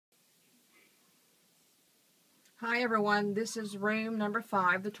Hi everyone, this is room number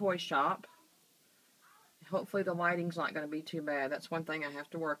 5, the toy shop. Hopefully the lighting's not going to be too bad. That's one thing I have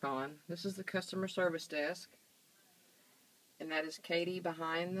to work on. This is the customer service desk. And that is Katie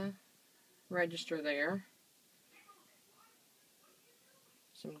behind the register there.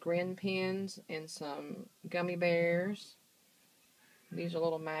 Some Grin pins and some gummy bears. These are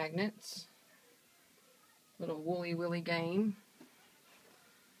little magnets. Little Woolly Willy game.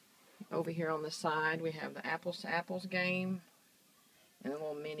 Over here on the side we have the Apples to Apples game and the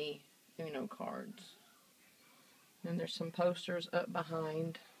little mini Uno cards. And there's some posters up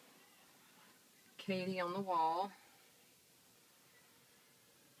behind Katie on the wall.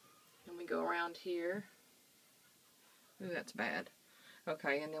 And we go around here. Ooh, that's bad.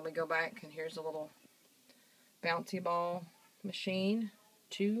 Okay, and then we go back and here's a little bouncy ball machine.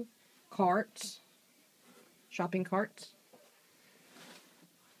 2 carts. Shopping carts.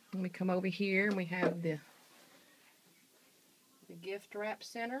 And we come over here and we have the gift wrap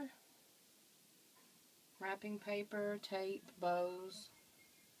center. Wrapping paper, tape, bows,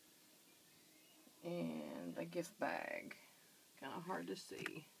 and a gift bag. Kind of hard to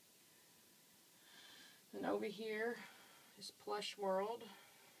see. And over here is Plush World.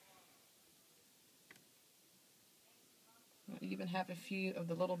 We even have a few of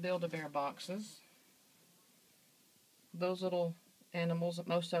the little Build-A-Bear boxes. Those little animals,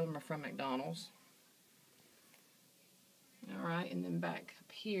 most of them are from McDonald's. Alright, and then back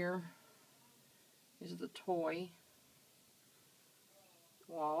up here is the toy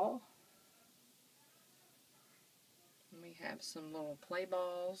wall. And we have some little play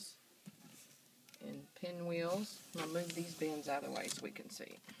balls and pinwheels. I'll move these bins out of the way so we can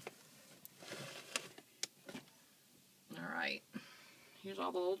see. Alright, here's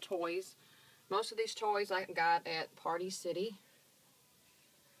all the little toys. Most of these toys I got at Party City.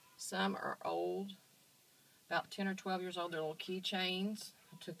 Some are old, about 10 or 12 years old. They're little keychains.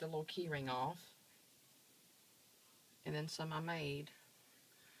 I took the little key ring off. And then some I made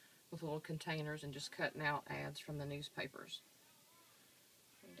with little containers and just cutting out ads from the newspapers.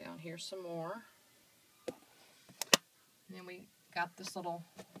 And down here some more. And then we got this little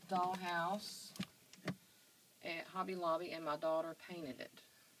dollhouse at Hobby Lobby and my daughter painted it.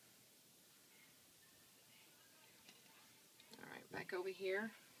 Alright, back over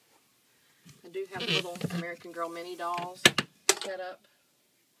here. I do have little American Girl mini dolls set up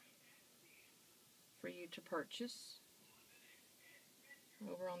for you to purchase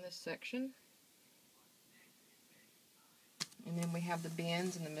over on this section. And then we have the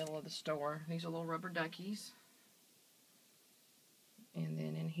bins in the middle of the store. These are little rubber duckies. And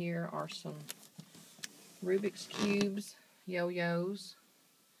then in here are some Rubik's Cubes, yo-yos,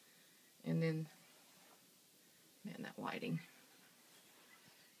 and then, man, that lighting.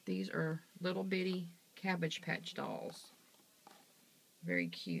 These are little bitty Cabbage Patch dolls. Very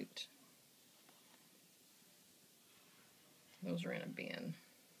cute. Those are in a bin.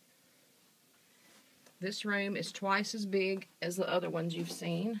 This room is twice as big as the other ones you've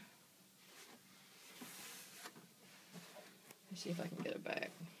seen. Let's see if I can get it back.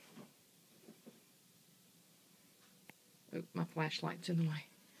 Oh, my flashlight's in the way.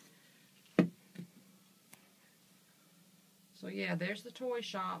 So yeah, there's the toy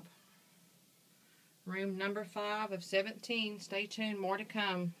shop. Room number 5 of 17. Stay tuned, more to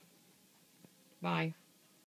come. Bye.